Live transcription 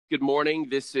Good morning.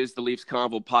 This is the Leafs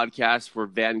Convo podcast for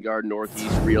Vanguard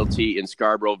Northeast Realty in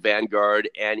Scarborough,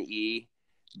 vanguardne.ca.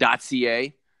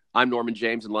 I'm Norman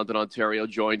James in London, Ontario,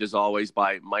 joined as always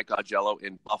by Mike Augello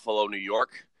in Buffalo, New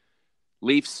York.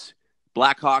 Leafs,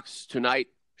 Blackhawks tonight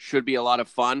should be a lot of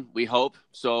fun, we hope.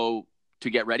 So to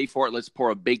get ready for it, let's pour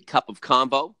a big cup of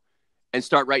Convo and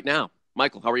start right now.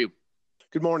 Michael, how are you?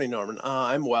 Good morning, Norman.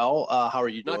 I'm well. How are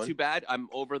you doing? Not too bad. I'm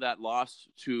over that loss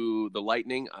to the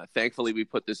Lightning. Thankfully, we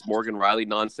put this Morgan Riley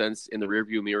nonsense in the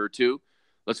rearview mirror, too.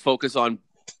 Let's focus on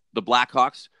the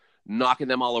Blackhawks, knocking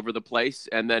them all over the place,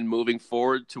 and then moving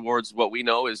forward towards what we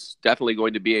know is definitely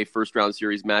going to be a first-round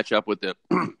series matchup with the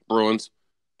Bruins.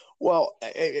 Well,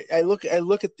 I look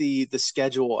at the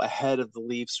schedule ahead of the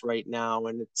Leafs right now,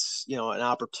 and it's an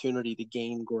opportunity to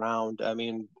gain ground. I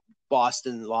mean,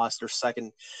 Boston lost their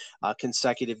second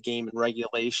consecutive game in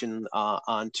regulation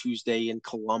on Tuesday in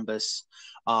Columbus.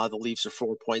 The Leafs are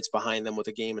 4 points behind them with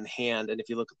a game in hand. And if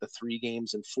you look at the 3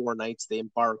 games in 4 nights they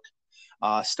embark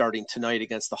starting tonight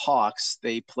against the Hawks,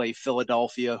 they play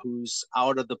Philadelphia, who's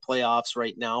out of the playoffs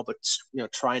right now, but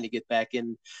trying to get back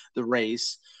in the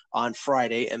race on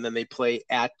Friday, and then they play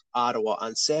at Ottawa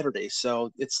on Saturday.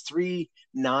 So it's 3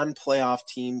 non-playoff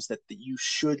teams that you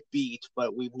should beat,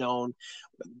 but we've known,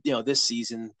 this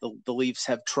season the Leafs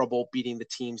have trouble beating the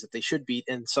teams that they should beat,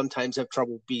 and sometimes have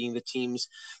trouble beating the teams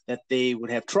that they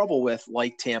would have trouble with,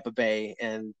 like Tampa Bay.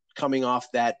 And coming off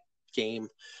that game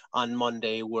on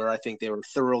Monday, where I think they were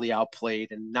thoroughly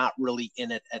outplayed and not really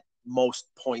in it at most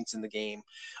points in the game,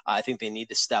 I think they need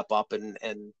to step up and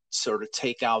sort of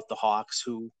take out the Hawks,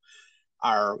 who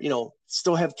are,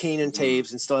 still have Kane and Taves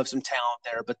and still have some talent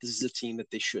there, but this is a team that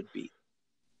they should beat.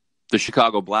 The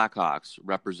Chicago Blackhawks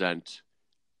represent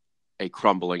a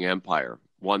crumbling empire,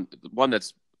 one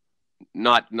that's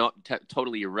not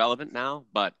totally irrelevant now,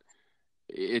 but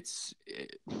it's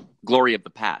glory of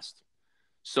the past.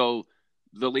 So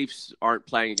the Leafs aren't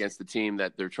playing against the team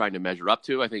that they're trying to measure up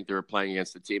to. I think they're playing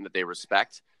against the team that they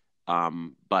respect,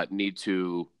 but need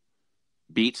to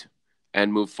beat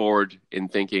and move forward in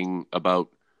thinking about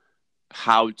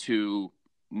how to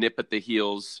nip at the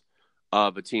heels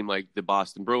of a team like the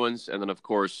Boston Bruins. And then, of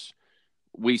course,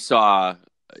 we saw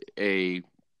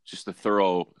just a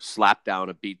thorough slapdown,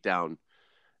 a beatdown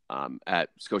at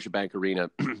Scotiabank Arena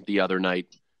the other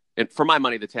night. And for my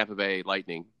money, the Tampa Bay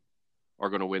Lightning are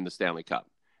going to win the Stanley Cup.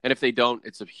 And if they don't,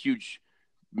 it's a huge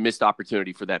missed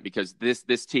opportunity for them, because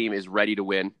this team is ready to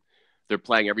win. They're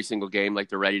playing every single game like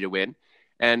they're ready to win.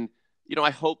 And, I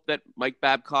hope that Mike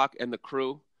Babcock and the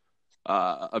crew,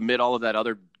 amid all of that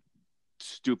other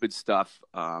stupid stuff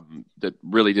that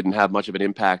really didn't have much of an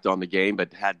impact on the game,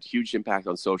 but had huge impact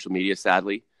on social media,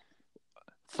 sadly,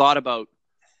 thought about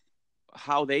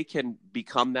how they can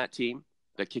become that team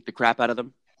that kicked the crap out of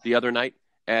them the other night.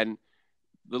 And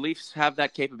the Leafs have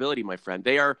that capability, my friend.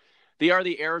 They are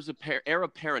the heir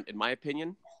apparent, in my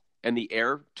opinion, and the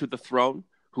heir to the throne,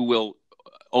 who will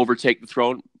overtake the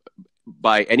throne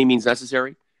by any means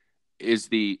necessary, is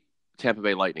the Tampa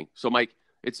Bay Lightning. So, Mike,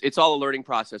 it's all a learning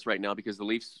process right now, because the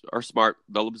Leafs are smart.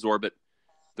 They'll absorb it.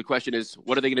 The question is,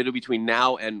 what are they going to do between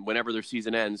now and whenever their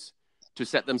season ends to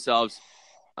set themselves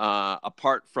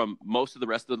apart from most of the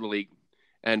rest of the league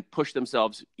and push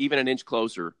themselves even an inch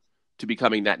closer to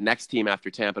becoming that next team after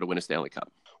Tampa to win a Stanley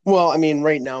Cup? Well, I mean,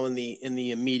 right now in the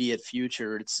immediate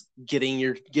future, it's getting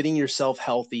yourself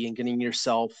healthy and getting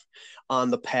yourself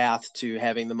on the path to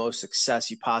having the most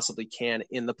success you possibly can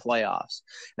in the playoffs.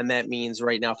 And that means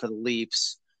right now for the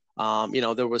Leafs,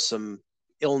 there was some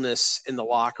illness in the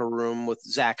locker room with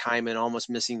Zach Hyman almost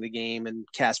missing the game and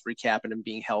Kasperi Kapanen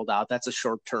being held out. That's a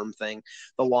short-term thing.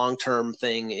 The long-term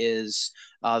thing is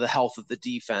the health of the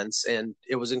defense. And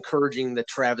it was encouraging that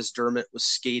Travis Dermott was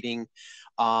skating,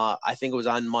 I think it was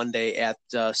on Monday at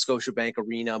Scotiabank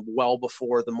Arena, well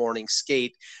before the morning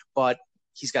skate, but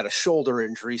he's got a shoulder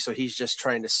injury, so he's just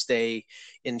trying to stay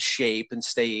in shape and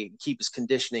keep his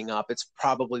conditioning up. It's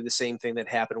probably the same thing that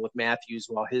happened with Matthews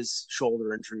while his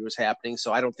shoulder injury was happening.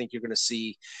 So I don't think you're going to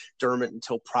see Dermott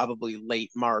until probably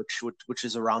late March, which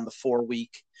is around the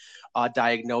 4-week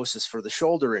diagnosis for the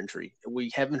shoulder injury.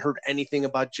 We haven't heard anything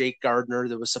about Jake Gardiner.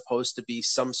 There was supposed to be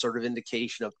some sort of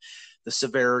indication of the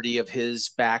severity of his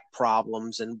back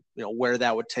problems and where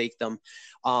that would take them.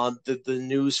 The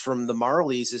news from the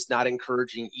Marlies is not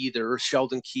encouraging either.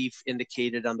 Sheldon Keefe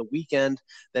indicated on the weekend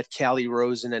that Callie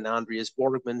Rosen and Andreas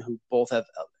Borgman, who both have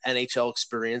NHL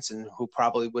experience and who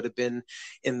probably would have been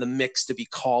in the mix to be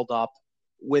called up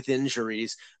with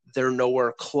injuries, they're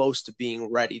nowhere close to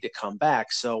being ready to come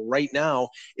back. So right now,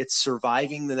 it's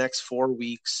surviving the next 4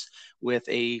 weeks with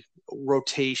a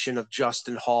rotation of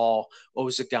Justin Hall,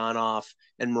 Ozaganov,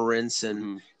 and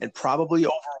Marinson, and probably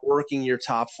overworking your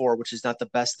top four, which is not the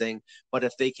best thing. But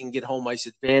if they can get home ice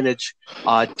advantage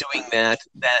doing that,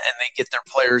 and they get their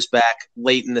players back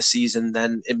late in the season,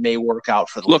 then it may work out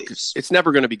for the Leafs. It's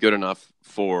never going to be good enough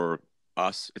for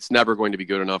us. It's never going to be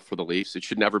good enough for the Leafs. It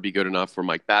should never be good enough for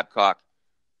Mike Babcock,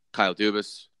 Kyle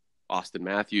Dubas, Austin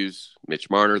Matthews,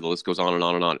 Mitch Marner. The list goes on and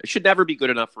on and on. It should never be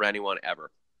good enough for anyone ever,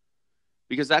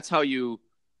 because that's how you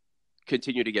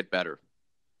continue to get better.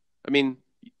 I mean,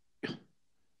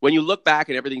 when you look back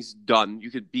and everything's done, you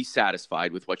could be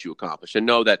satisfied with what you accomplished and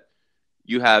know that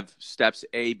you have steps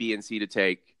A, B, and C to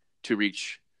take to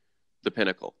reach the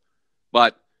pinnacle.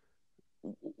 But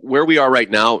where we are right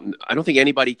now, I don't think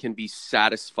anybody can be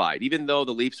satisfied, even though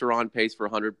the Leafs are on pace for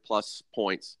 100-plus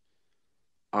points.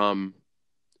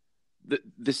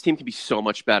 This team can be so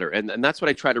much better. And that's what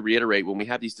I try to reiterate when we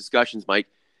have these discussions, Mike.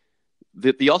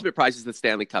 The ultimate prize is the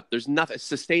Stanley Cup. There's nothing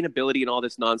sustainability in all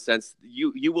this nonsense.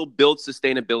 You will build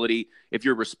sustainability if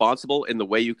you're responsible in the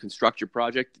way you construct your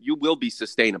project. You will be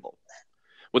sustainable.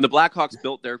 When the Blackhawks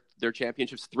built their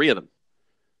championships, 3 of them,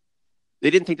 they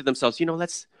didn't think to themselves,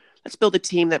 let's build a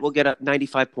team that will get up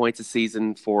 95 points a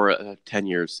season for 10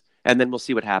 years, and then we'll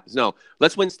see what happens. No,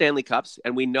 let's win Stanley Cups,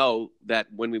 and we know that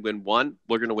when we win one,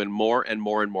 we're going to win more and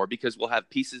more and more, because we'll have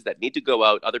pieces that need to go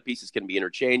out. Other pieces can be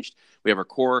interchanged. We have our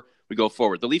core. We go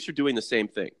forward. The Leafs are doing the same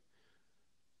thing.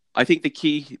 I think the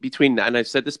key between, and I've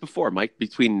said this before, Mike,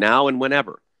 between now and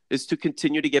whenever, is to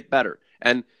continue to get better.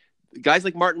 And guys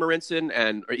like Martin Marinson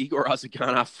and Igor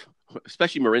Ozhiganov,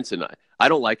 especially Marinson, I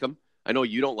don't like him. I know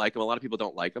you don't like him. A lot of people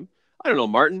don't like him. I don't know,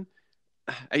 Martin.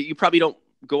 You probably don't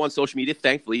go on social media.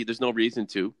 Thankfully, there's no reason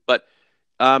to. But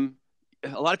a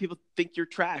lot of people think you're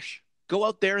trash. Go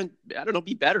out there and,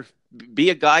 be better. Be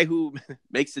a guy who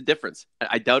makes a difference.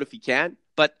 I doubt if he can,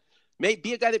 but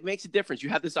be a guy that makes a difference. You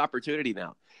have this opportunity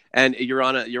now. And you're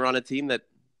on a team that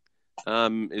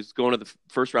is going to the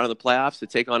first round of the playoffs to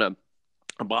take on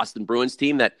a Boston Bruins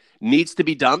team that needs to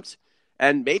be dumped.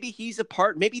 And maybe he's a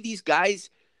part. Maybe these guys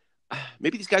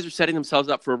are setting themselves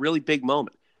up for a really big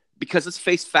moment. Because let's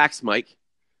face facts, Mike.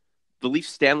 The Leafs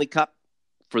Stanley Cup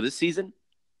for this season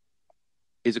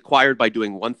is acquired by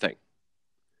doing one thing: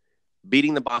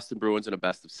 beating the Boston Bruins in a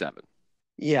best of 7.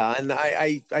 Yeah, and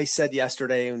I said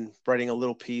yesterday in writing a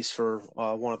little piece for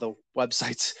one of the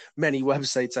websites, many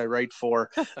websites I write for,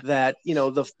 that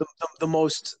the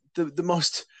most.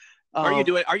 Are you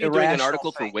doing an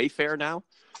article for Wayfair now?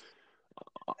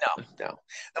 No.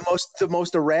 The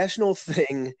most irrational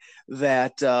thing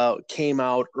that came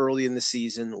out early in the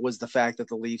season was the fact that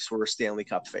the Leafs were a Stanley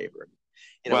Cup favorite.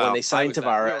 When they signed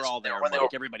Tavares, we were all there.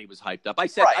 Everybody was hyped up. I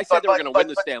said they were going to win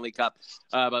the Stanley Cup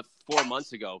about 4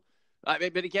 months ago.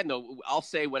 But again, though, I'll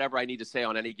say whatever I need to say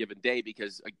on any given day,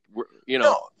 because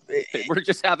we're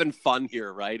just having fun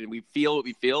here, right? And we feel what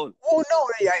we feel. Oh no,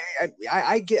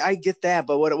 I get that,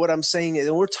 but what I'm saying is,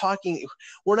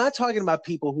 we're not talking about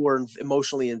people who are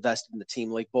emotionally invested in the team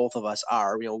like both of us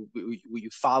are. We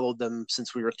followed them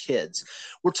since we were kids.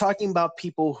 We're talking about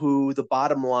people who the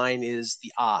bottom line is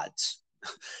the odds.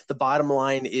 The bottom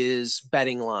line is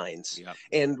betting lines. Yep.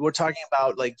 And we're talking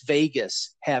about like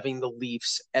Vegas having the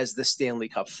Leafs as the Stanley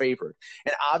Cup favorite.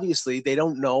 And obviously they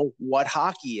don't know what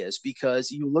hockey is,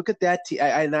 because you look at that team,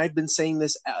 and I've been saying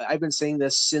this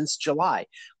since July.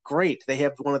 Great. They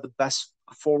have one of the best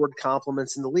forward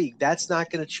complements in the league. That's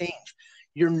not going to change.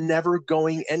 You're never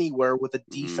going anywhere with a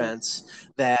defense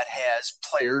that has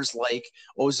players like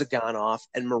Ozaganov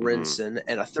and Marinson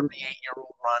and a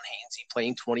 38-year-old Ron Hainsey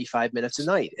playing 25 minutes a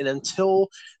night. And until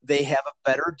they have a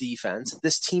better defense,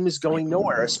 this team is going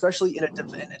nowhere, especially in a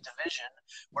division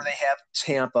where they have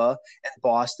Tampa and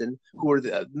Boston, who are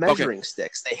the measuring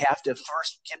sticks. They have to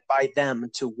first get by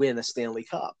them to win a Stanley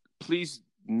Cup. Please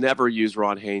never use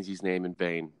Ron Hainsey's name in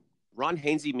vain. Ron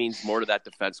Hainsey means more to that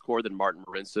defense core than Martin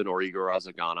Marinson or Igor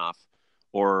Ozhiganov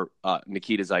or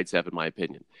Nikita Zaitsev, in my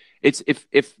opinion. It's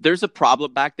if there's a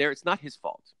problem back there, it's not his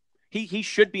fault. He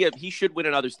should win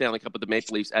another Stanley Cup with the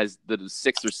Maple Leafs as the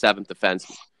 6th or 7th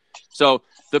defenseman. So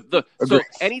so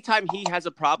anytime he has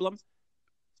a problem,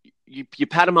 you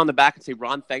pat him on the back and say,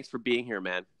 Ron, thanks for being here,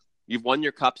 man. You've won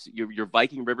your cups. Your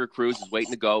Viking River cruise is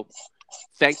waiting to go.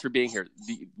 Thanks for being here.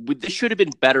 This should have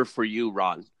been better for you,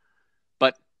 Ron.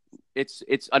 But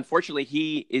it's unfortunately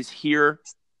he is here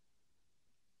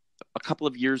a couple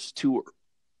of years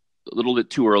a little bit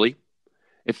too early.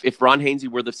 If Ron Hainsey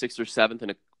were the 6th or 7th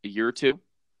in a year or two,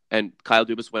 and Kyle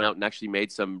Dubas went out and actually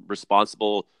made some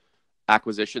responsible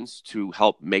acquisitions to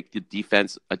help make the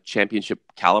defense a championship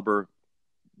caliber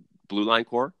blue line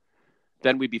core,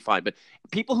 then we'd be fine. But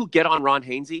people who get on Ron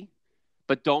Hainsey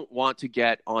but don't want to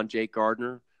get on Jake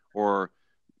Gardiner or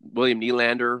William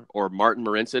Nylander or Martin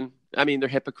Marincin, I mean, they're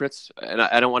hypocrites. And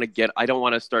I don't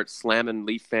want to start slamming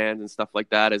Leaf fans and stuff like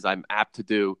that, as I'm apt to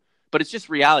do. But it's just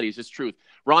reality. It's just truth.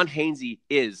 Ron Hainsey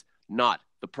is not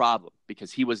the problem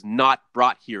because he was not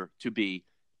brought here to be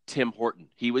Tim Horton.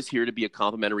 He was here to be a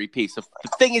complimentary piece. The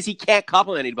thing is, he can't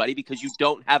compliment anybody because you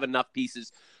don't have enough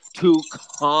pieces to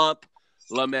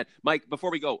compliment. Mike, before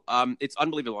we go, it's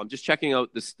unbelievable. I'm just checking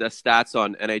out the stats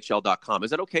on NHL.com.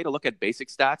 Is it okay to look at basic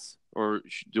stats, or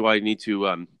do I need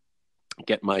to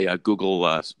get my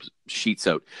Google sheets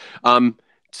out?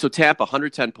 So Tampa,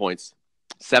 110 points,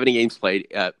 70 games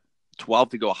played, 12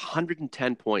 to go,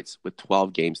 110 points with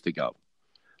 12 games to go.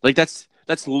 Like, that's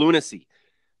lunacy.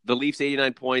 The Leafs,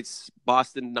 89 points,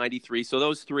 Boston, 93. So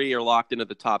those three are locked into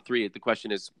the top three. The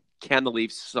question is, can the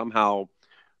Leafs somehow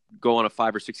go on a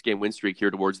 5 or 6 game win streak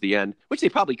here towards the end, which they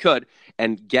probably could,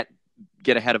 and get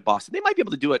ahead of Boston? They might be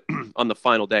able to do it on the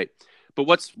final day. But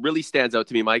what's really stands out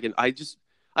to me, Mike, and I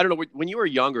don't know, when you were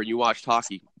younger and you watched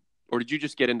hockey, or did you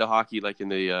just get into hockey like in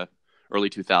the early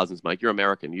 2000s, Mike? You're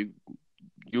American. Did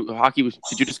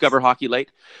you discover hockey late?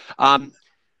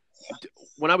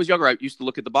 When I was younger, I used to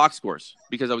look at the box scores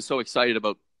because I was so excited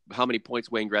about how many points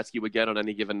Wayne Gretzky would get on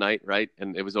any given night, right?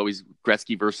 And it was always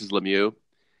Gretzky versus Lemieux.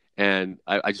 And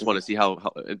I just want to see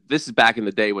how this is back in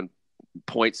the day when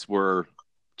points were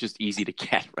just easy to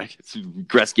get, right? It's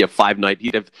Gretzky a 5-night.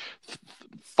 He'd have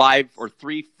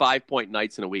 5-point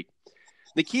nights in a week.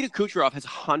 Nikita Kucherov has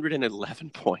 111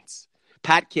 points.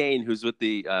 Pat Kane, who's with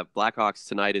the Blackhawks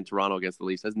tonight in Toronto against the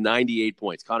Leafs, has 98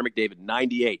 points. Connor McDavid,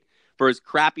 98. For as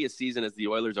crappy a season as the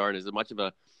Oilers are, and as much of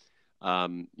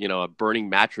a burning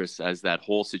mattress as that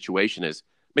whole situation is,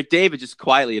 McDavid just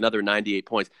quietly another 98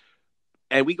 points.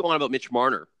 And we go on about Mitch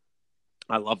Marner.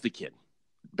 I love the kid.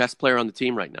 Best player on the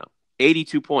team right now.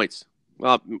 82 points.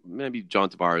 Well, maybe John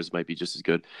Tavares might be just as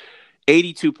good.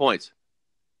 82 points.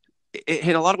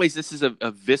 In a lot of ways, this is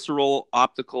a visceral,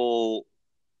 optical,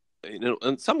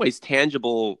 in some ways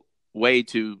tangible way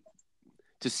to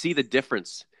see the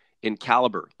difference in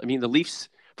caliber. I mean, the Leafs,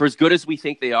 for as good as we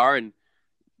think they are, and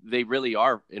they really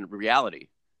are in reality,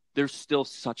 there's still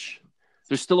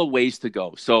a ways to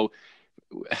go. So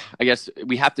I guess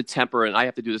we have to temper, and I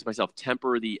have to do this myself,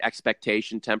 temper the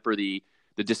expectation, temper the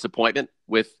disappointment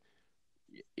with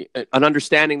an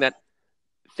understanding that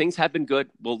things have been good.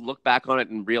 We'll look back on it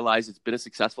and realize it's been a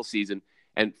successful season.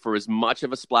 And for as much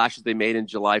of a splash as they made in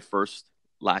July 1st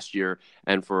last year,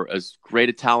 and for as great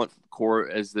a talent core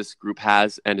as this group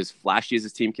has, and as flashy as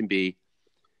this team can be,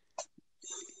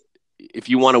 if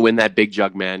you want to win that big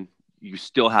jug, man, you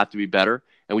still have to be better.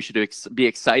 And we should be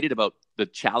excited about the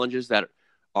challenges that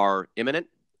are imminent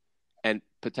and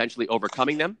potentially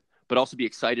overcoming them, but also be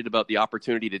excited about the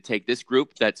opportunity to take this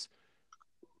group that's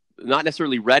not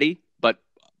necessarily ready, but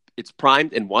it's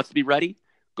primed and wants to be ready,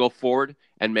 go forward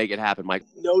and make it happen, Mike.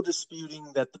 No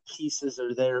disputing that the pieces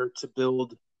are there to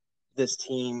build this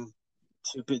team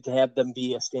to have them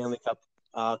be a Stanley Cup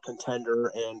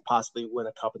contender and possibly win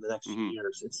a cup in the next few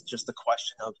years. It's just a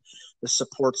question of the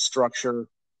support structure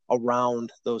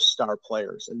around those star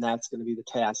players, and that's going to be the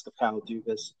task of Kyle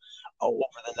Dubas over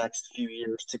the next few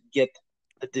years to get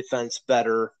the defense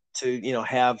better, to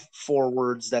have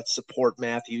forwards that support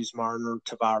Matthews, Marner,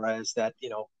 Tavares, that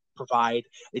provide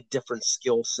a different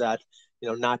skill set,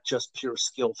 not just pure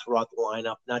skill throughout the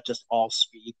lineup, not just all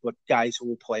speed, but guys who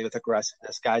will play with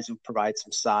aggressiveness, guys who provide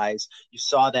some size. You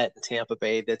saw that in Tampa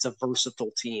Bay. That's a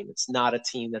versatile team. It's not a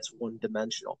team that's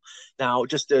one-dimensional. Now,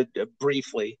 just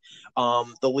briefly,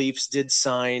 the Leafs did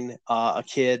sign a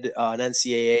kid, an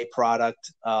NCAA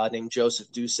product named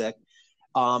Joseph Dusek.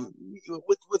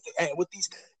 With these,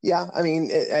 yeah, I mean,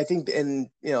 I think, and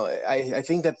I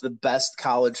think that the best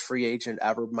college free agent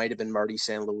ever might have been Marty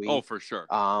St. Louis. Oh, for sure.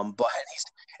 But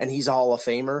he's a Hall of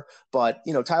Famer. But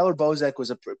Tyler Bozak was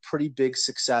a pretty big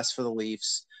success for the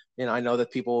Leafs. I know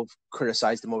that people have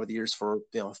criticized him over the years for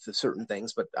certain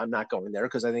things, but I'm not going there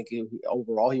because I think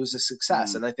overall he was a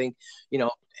success. And I think if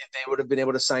they would have been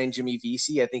able to sign Jimmy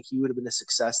Vesey, I think he would have been a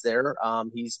success there.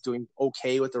 He's doing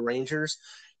okay with the Rangers.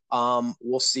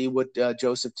 We'll see what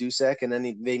Joseph Dusek, and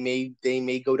then they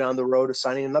may go down the road of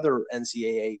signing another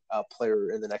NCAA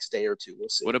player in the next day or two. We'll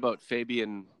see. What about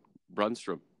Fabian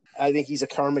Brunstrom? I think he's a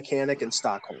car mechanic in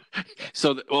Stockholm.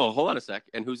 So, hold on a sec.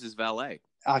 And who's his valet?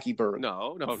 Aki Berg.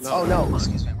 No. Oh no,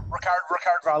 excuse me,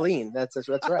 Ricard Valin. That's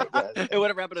right. Yeah. Hey,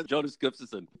 whatever happened to Jonas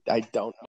Gustafsson? I don't know.